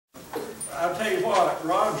I'll tell you what,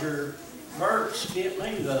 Roger Burt skipped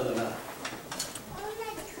me the other night.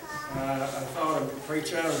 I thought I'd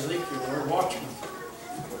preach out of Ezekiel. We're watching.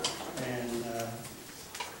 And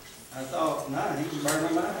I thought, nah, he's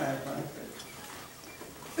burning my eye.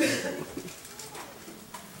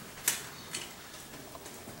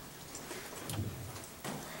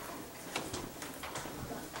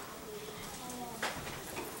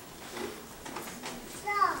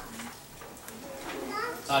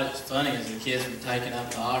 I thought it was funny as the kids were taking up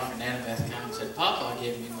the offering. Annabeth came and said, Papa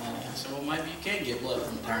gave me money. I said, well, maybe you can get blood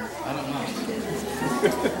from a turnip. I don't know.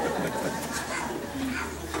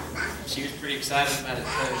 She was pretty excited about it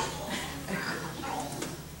too.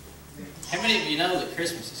 How many of you know that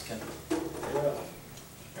Christmas is coming?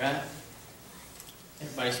 Right?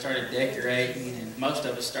 Everybody started decorating, and most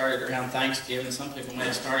of us started around Thanksgiving. Some people may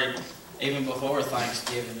have started even before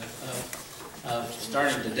Thanksgiving of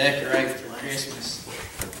starting to decorate for Christmas.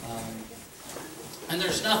 And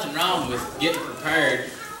there's nothing wrong with getting prepared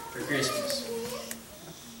for Christmas.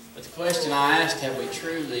 But the question I asked, have we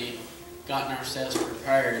truly gotten ourselves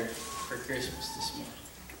prepared for Christmas this morning?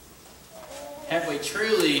 Have we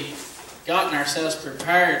truly gotten ourselves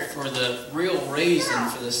prepared for the real reason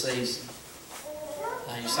for the season?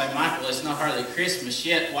 You say, Michael, it's not hardly Christmas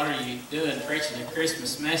yet. What are you doing preaching a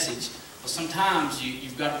Christmas message? Well, sometimes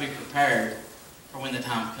you've got to be prepared for when the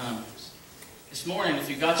time comes. This morning, if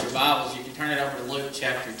you've got your Bibles, you can turn it over to Luke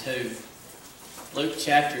chapter 2. Luke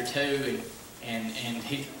chapter 2, and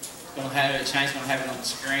he's going to have it, Shane's going to have it on the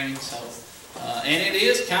screen. So, and it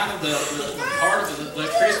is kind of the part of the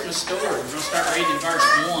Christmas story. We're going to start reading verse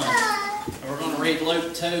 1. And we're going to read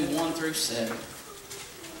Luke 2, 1 through 7.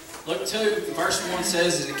 Luke 2, verse 1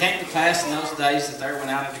 says, "As it came to pass in those days that there went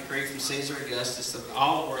out a decree from Caesar Augustus that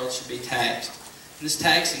all the world should be taxed. And this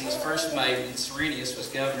taxing was first made when Cyrenius was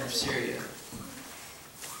governor of Syria.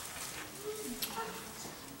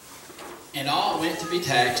 And all went to be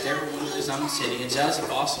taxed, everyone in his own city. And Joseph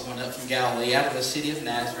also went up from Galilee, out of the city of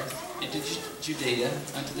Nazareth, into Judea,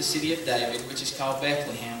 unto the city of David, which is called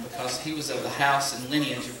Bethlehem, because he was of the house and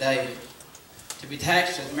lineage of David, to be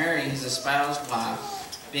taxed with Mary his espoused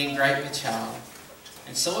wife, being great with child.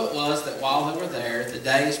 And so it was that while they were there, the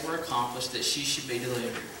days were accomplished that she should be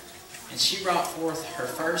delivered. And she brought forth her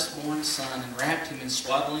firstborn son, and wrapped him in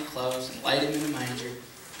swaddling clothes, and laid him in a manger,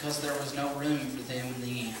 because there was no room for them in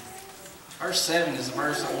the inn." Verse 7 is a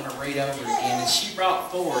verse I want to read over again. "And she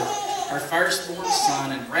brought forth her firstborn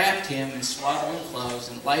son, and wrapped him in swaddling clothes,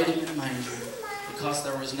 and laid him in a manger, because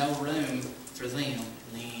there was no room for them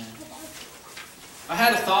in the inn." I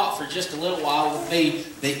had a thought for just a little while would be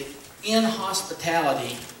the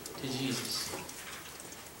inhospitality to Jesus.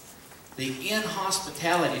 The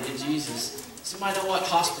inhospitality to Jesus. Somebody know what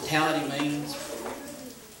hospitality means?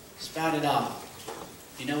 Spout it off.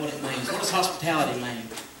 If you know what it means. What does hospitality mean?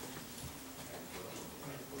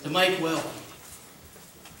 To make welcome.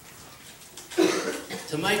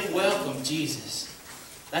 To make welcome Jesus.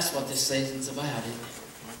 That's what this season's about, isn't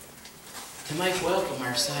it? To make welcome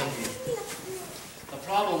our Savior. The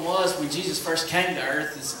problem was when Jesus first came to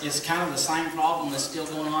earth is kind of the same problem that's still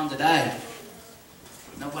going on today.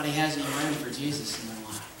 Nobody has any room for Jesus in their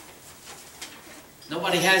life.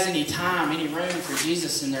 Nobody has any time, any room for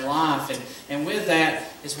Jesus in their life. And with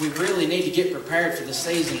that is we really need to get prepared for the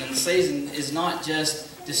season. And the season is not just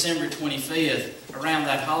December 25th, around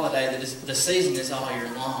that holiday. The season is all year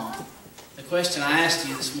long. The question I asked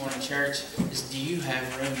you this morning, church, is do you have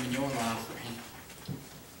room in your life for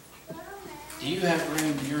Him? Do you have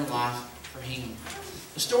room in your life for Him?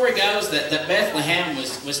 The story goes that Bethlehem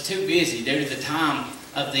was too busy due to the time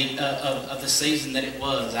of the season that it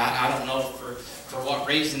was. I don't know for what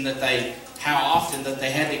reason how often that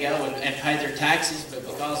they had to go and pay their taxes, but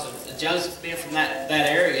because of Joseph being from that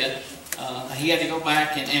area, he had to go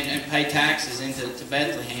back and pay taxes into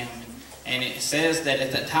Bethlehem. And it says that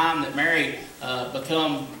at that time that Mary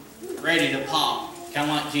become ready to pop,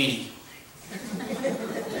 kind of like Jenny.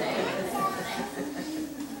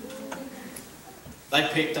 They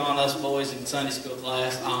picked on us boys in Sunday school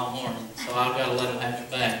class all morning, so I've got to let them have it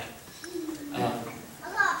back.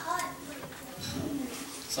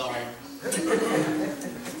 Sorry.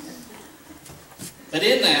 But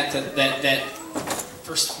in that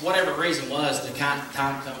for whatever reason was, the time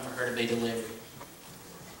come for her to be delivered.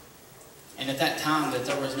 And at that time that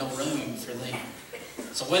there was no room for them.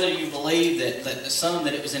 So whether you believe that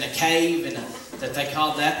it was in a cave and that they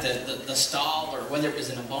called that the stall, or whether it was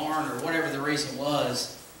in a barn, or whatever the reason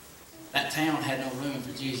was, that town had no room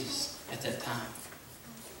for Jesus at that time.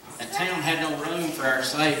 That town had no room for our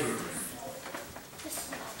Savior.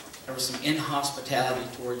 There was some inhospitality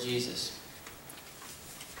toward Jesus.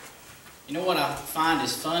 You know what I find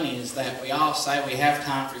is funny is that we all say we have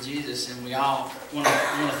time for Jesus and we all want to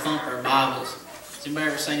thump our Bibles. Has anybody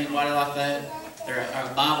ever seen anybody like that? They're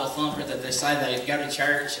a Bible thumper that they say they go to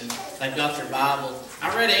church and they've got their Bible.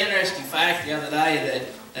 I read an interesting fact the other day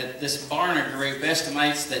that this Barna group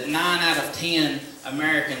estimates that 9 out of 10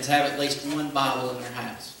 Americans have at least one Bible in their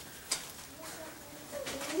house.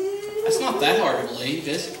 That's not that hard to believe,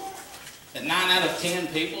 is it? That 9 out of 10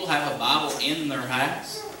 people have a Bible in their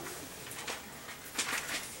house.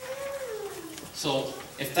 So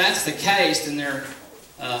if that's the case, then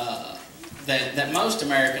that most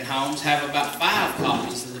American homes have about 5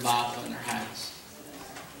 copies of the Bible in their house.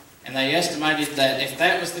 And they estimated that if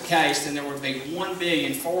that was the case, then there would be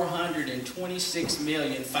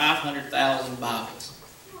 1,426,500,000 Bibles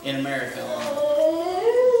in America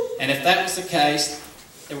alone. And if that was the case,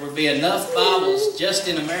 there would be enough Bibles just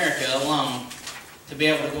in America alone to be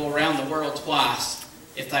able to go around the world twice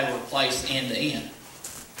if they were placed end to end.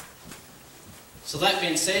 So that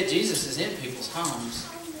being said, Jesus is in people's homes,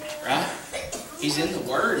 right? He's in the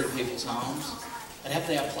Word in people's homes. But have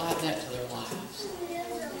they applied that to their lives?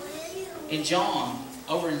 In John,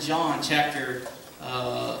 over in John chapter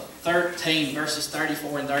 13, verses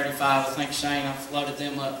 34 and 35, I think Shane, I've loaded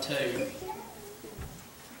them up too.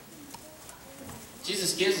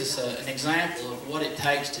 Jesus gives us an example of what it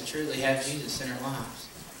takes to truly have Jesus in our lives.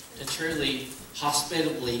 To truly,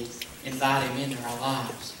 hospitably invite Him into our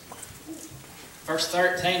lives. Verse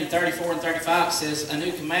 13 and 34 and 35 says, "A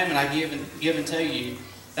new commandment I give unto you,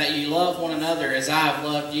 that you love one another as I have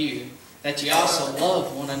loved you, that ye also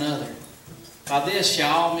love one another. By this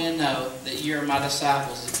shall all men know that ye are my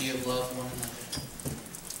disciples, if you have loved one another."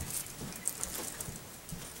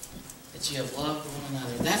 That you have loved one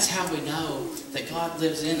another. That's how we know that God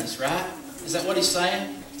lives in us, right? Is that what He's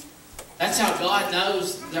saying? That's how God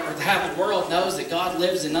knows, or how the world knows that God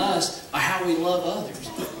lives in us, by how we love others.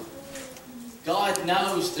 God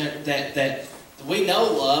knows that we know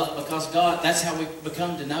love because that's how we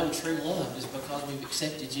become to know true love, is because we've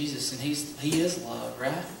accepted Jesus and He is love,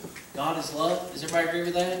 right? God is love. Does everybody agree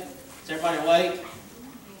with that? Is everybody awake?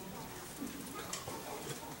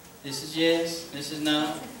 This is yes. This is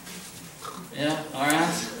no. Yeah,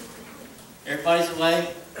 alright. Everybody's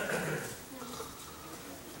awake.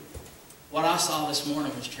 What I saw this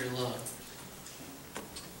morning was true love.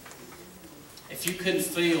 If you couldn't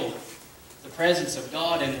feel the presence of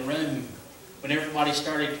God in the room when everybody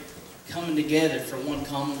started coming together for one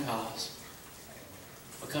common cause,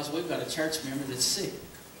 because we've got a church member that's sick.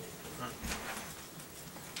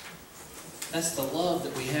 That's the love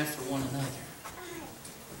that we have for one another.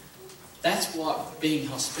 That's what being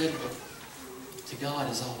hospitable to God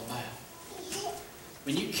is all about.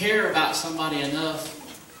 When you care about somebody enough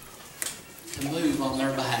to move on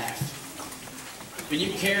their behalf. When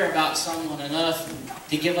you care about someone enough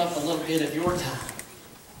to give up a little bit of your time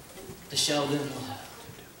to show them love.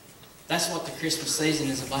 That's what the Christmas season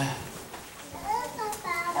is about.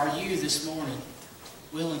 Are you this morning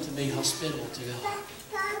willing to be hospitable to God?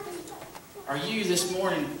 Are you this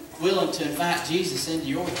morning willing to invite Jesus into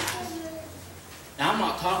your life? Now, I'm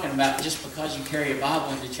not talking about just because you carry a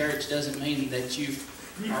Bible into church doesn't mean that you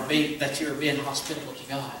are being hospitable to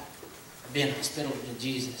God, or being hospitable to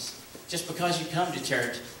Jesus. Just because you come to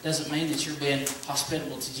church doesn't mean that you're being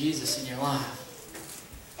hospitable to Jesus in your life.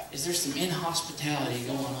 Is there some inhospitality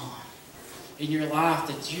going on in your life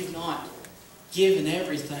that you've not given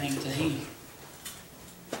everything to Him?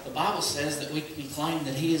 The Bible says that we can claim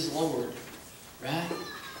that He is Lord, right?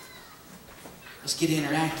 Let's get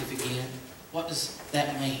interactive again. What does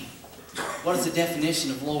that mean? What is the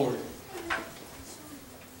definition of Lord?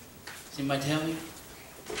 Does anybody tell me?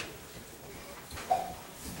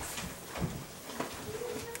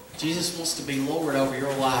 Jesus wants to be Lord over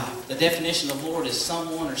your life. The definition of Lord is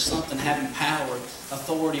someone or something having power,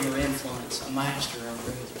 authority, or influence, a master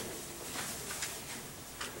over you.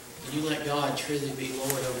 And you let God truly be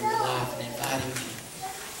Lord over your life and invite Him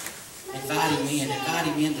in. Invite Him in. Invite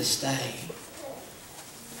Him in to stay.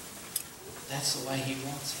 That's the way He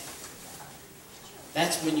wants it.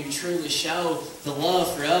 That's when you truly show the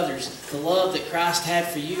love for others. The love that Christ had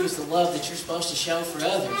for you is the love that you're supposed to show for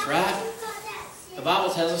others, right? The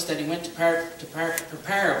Bible tells us that He went to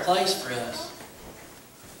prepare a place for us.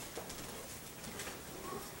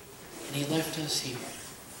 And He left us here.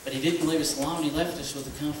 But He didn't leave us alone. He left us with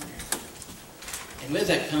a Comforter. And with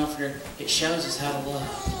that Comforter, it shows us how to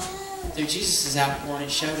love. Through Jesus' outpouring,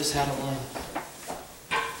 it showed us how to love.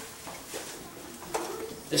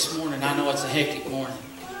 This morning, I know it's a hectic morning.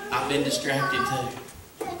 I've been distracted too.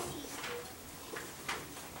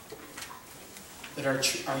 But are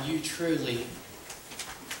you truly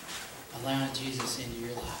allowing Jesus into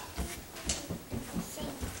your life?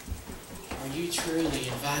 Are you truly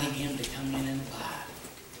inviting Him to come in and abide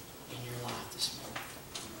in your life this morning?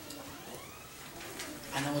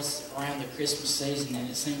 I know it's around the Christmas season and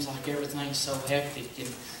it seems like everything's so hectic,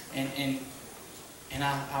 and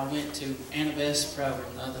I went to Annabeth's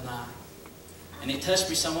program the other night, and it touched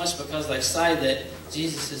me so much because they say that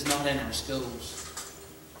Jesus is not in our schools.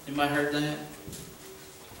 Anybody heard that?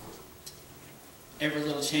 Every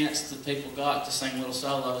little chance that people got to sing little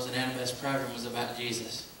solos in Annabeth's program was about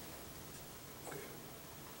Jesus.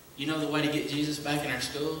 You know the way to get Jesus back in our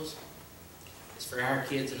schools? It's for our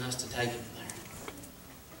kids and us to take Him there.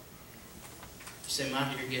 You say,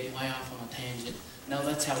 Micah, you're getting way off on a tangent. No,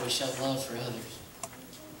 that's how we show love for others.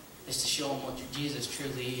 It's to show them what Jesus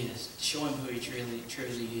truly is. To show Him who He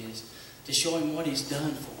truly is. To show Him what He's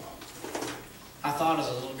done for them. I thought as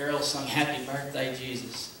a little girl sung Happy Birthday,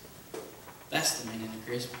 Jesus. That's the meaning of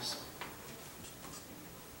Christmas.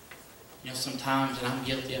 You know, sometimes, and I'm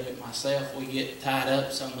guilty of it myself, we get tied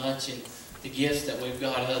up so much in the gifts that we've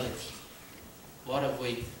got others. What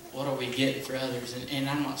are we getting for others? And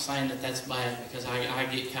I'm not saying that that's bad, because I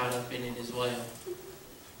get caught up in it as well.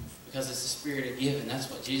 Because it's the spirit of giving.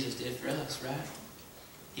 That's what Jesus did for us, right?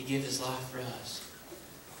 He gave His life for us.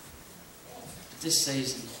 But this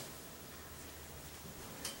season,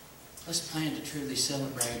 let's plan to truly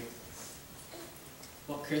celebrate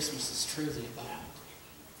what Christmas is truly about.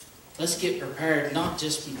 Let's get prepared, not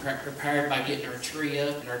just prepared by getting our tree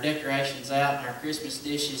up and our decorations out and our Christmas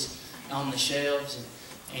dishes on the shelves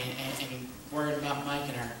and worrying about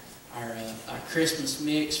making our Christmas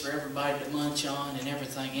mix for everybody to munch on and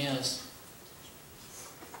everything else.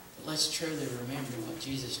 But let's truly remember what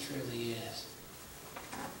Jesus truly is.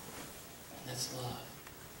 And that's love.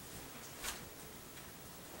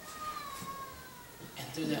 And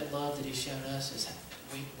through that love that He showed us, is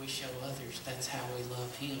we show others. That's how we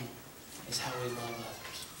love Him. Is how we love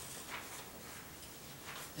others.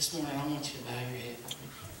 This morning, I want you to bow your head with me.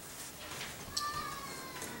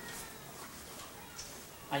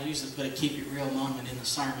 I usually put a keep it real moment in the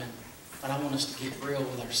sermon, but I want us to get real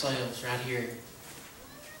with ourselves right here,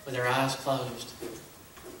 with our eyes closed.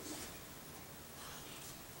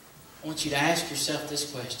 I want you to ask yourself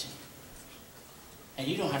this question. And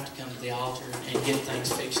you don't have to come to the altar and get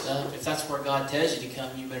things fixed up. If that's where God tells you to come,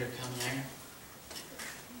 you better come there.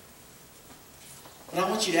 But I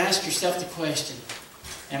want you to ask yourself the question,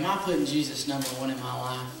 am I putting Jesus number one in my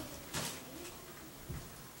life?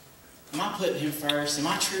 Am I putting Him first? Am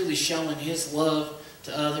I truly showing His love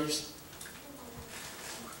to others?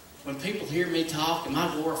 When people hear me talk, am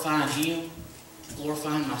I glorifying Him?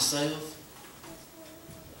 Glorifying myself?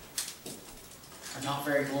 Or not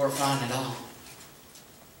very glorifying at all?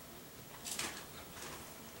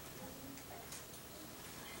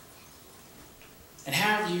 And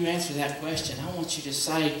however you answer that question, I want you to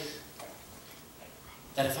say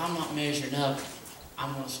that if I'm not measuring up,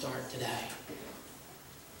 I'm going to start today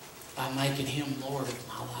by making Him Lord of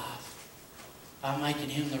my life, by making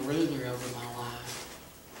Him the ruler over my life,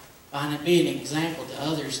 by being an example to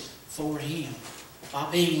others for Him, by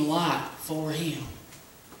being a light for Him.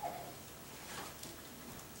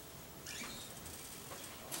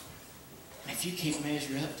 And if you can't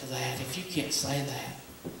measure up to that, if you can't say that,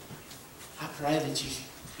 I pray that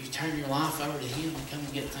you turn your life over to Him and come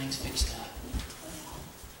and get things fixed up.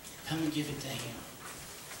 Come and give it to Him.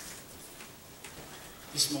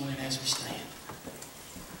 This morning as we stand.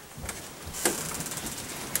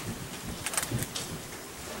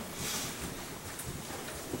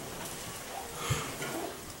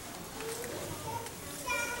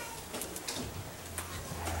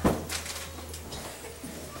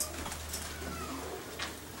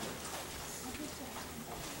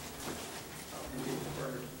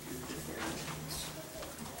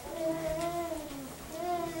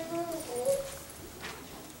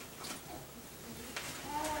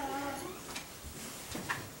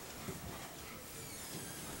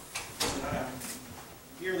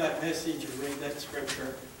 That message or read that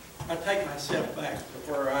scripture, I take myself back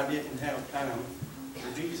to where I didn't have time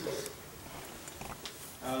for Jesus.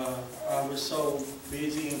 I was so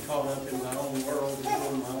busy and caught up in my own world and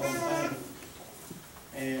doing my own thing.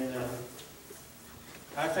 And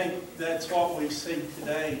I think that's what we see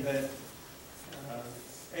today, that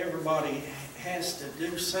everybody has to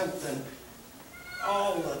do something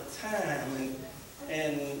all the time,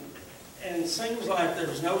 and it seems like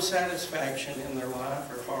there's no satisfaction in their life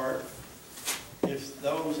or heart. If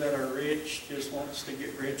those that are rich just wants to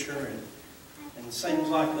get richer, and it seems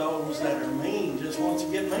like those that are mean just wants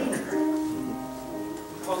to get meaner,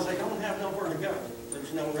 because they don't have nowhere to go.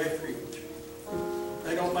 There's no refuge.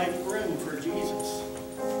 They don't make room for Jesus.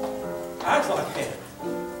 I was like that.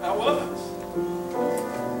 I was.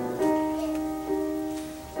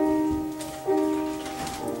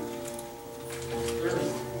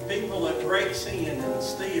 There's people that break sin and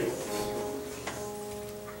steal.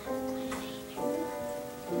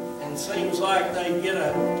 And seems like they get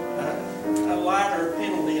a lighter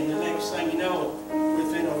penalty, and the next thing you know,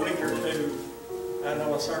 within a week or two, I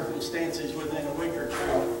know of circumstances within a week or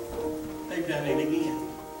two, they've done it again.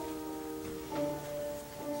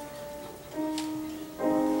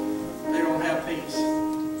 They don't have peace.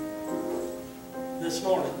 This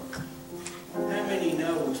morning, how many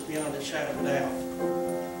knows beyond a shadow of a doubt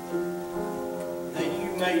that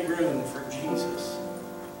you made room for Jesus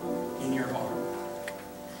in your heart?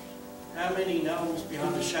 How many knows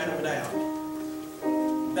beyond a shadow of a doubt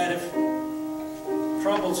that if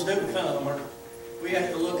troubles do come, or we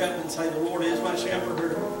have to look up and say, the Lord is my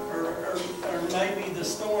shepherd, or maybe the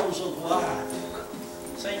storms of life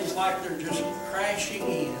seems like they're just crashing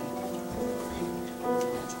in.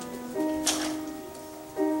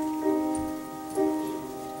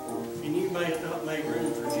 And you may have not made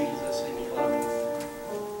room for Jesus in your life.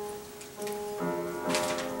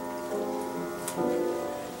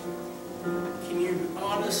 Can you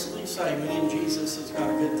honestly say, me and Jesus has got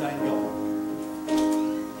a good thing going?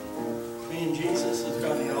 Me and Jesus has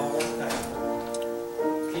got it all worked out.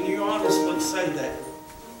 Can you honestly say that?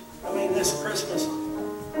 I mean, this Christmas,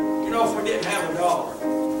 you know, if we didn't have $1,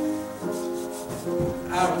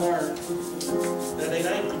 I've learned that it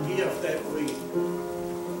ain't the gift that we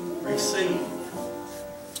receive.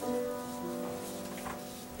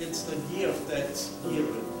 It's the gift that's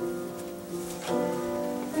given.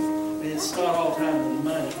 And it's not all time and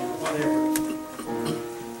money and whatever.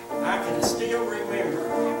 I can still remember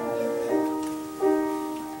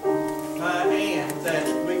my aunt that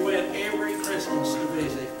we went every Christmas to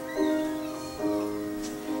visit.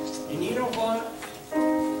 And you know what?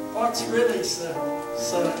 What's really so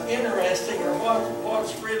interesting, or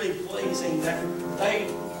what's really pleasing, that they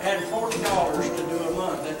had $40 to do a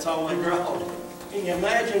month. That's all they drawed. Can you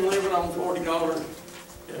imagine living on $40?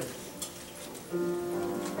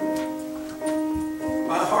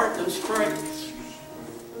 My heart was crazy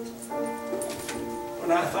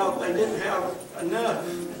when I thought they didn't have enough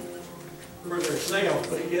for themselves,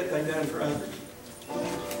 but yet they done for others.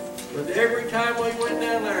 But every time we went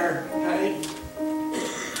down there, hey,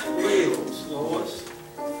 Liz, Lois,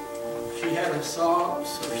 she had a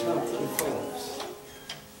socks or something for us.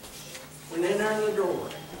 Went in there in the drawer,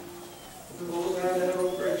 pulled out that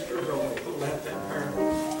old extra drawer, pulled out that pair of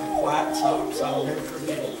white socks. I'll never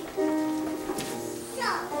forget it.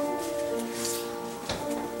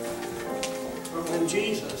 But when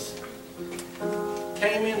Jesus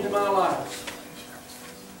came into my life,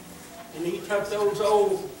 and He took those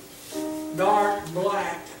old dark,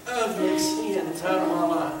 black, ugly sins out of my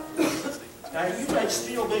life. Now, you may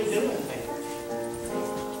still be doing that.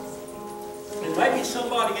 And maybe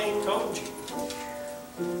somebody ain't told you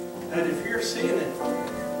that if you're sinning,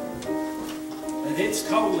 that it's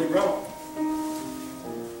totally wrong.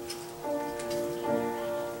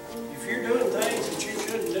 If you're doing things that you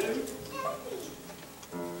shouldn't do,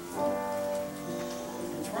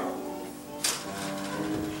 it's wrong.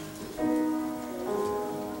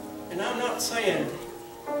 And I'm not saying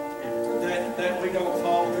that we don't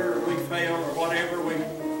falter or we fail or whatever.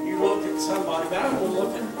 You look at somebody, but I don't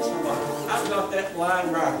look at somebody. I've got that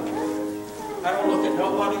line right. I don't look at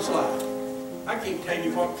nobody's life. I can't tell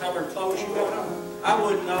you what color clothes you got on. I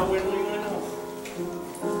wouldn't know when we went on.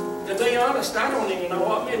 To be honest, I don't even know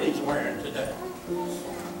what Millie's wearing today.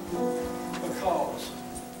 Because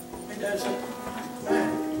it doesn't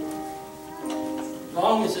matter. As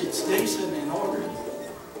long as it's decent and ordered,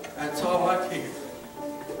 that's all I care.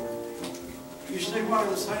 You see what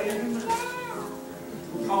I'm saying?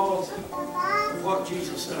 Because of what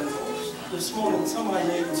Jesus done for us. This morning, somebody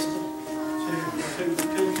needs to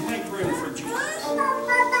make room for Jesus.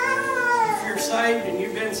 If you're saved and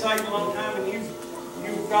you've been saved a long time and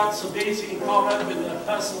you've got so busy and caught up in the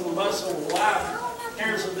hustle and bustle of life,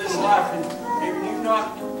 cares of this life, and you've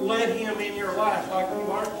not let Him in your life like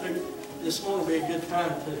you are to, this morning will be a good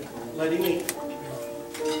time to let Him in.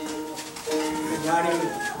 Invite Him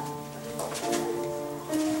in.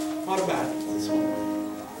 What about it this morning?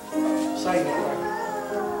 Say it right.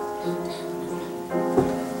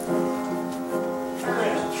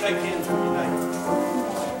 Shake hands with your neighbor.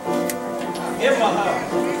 Give him a hug.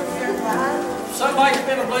 Somebody's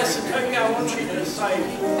been a blessing to you. I want you to say,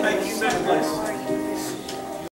 thank you, been a blessing.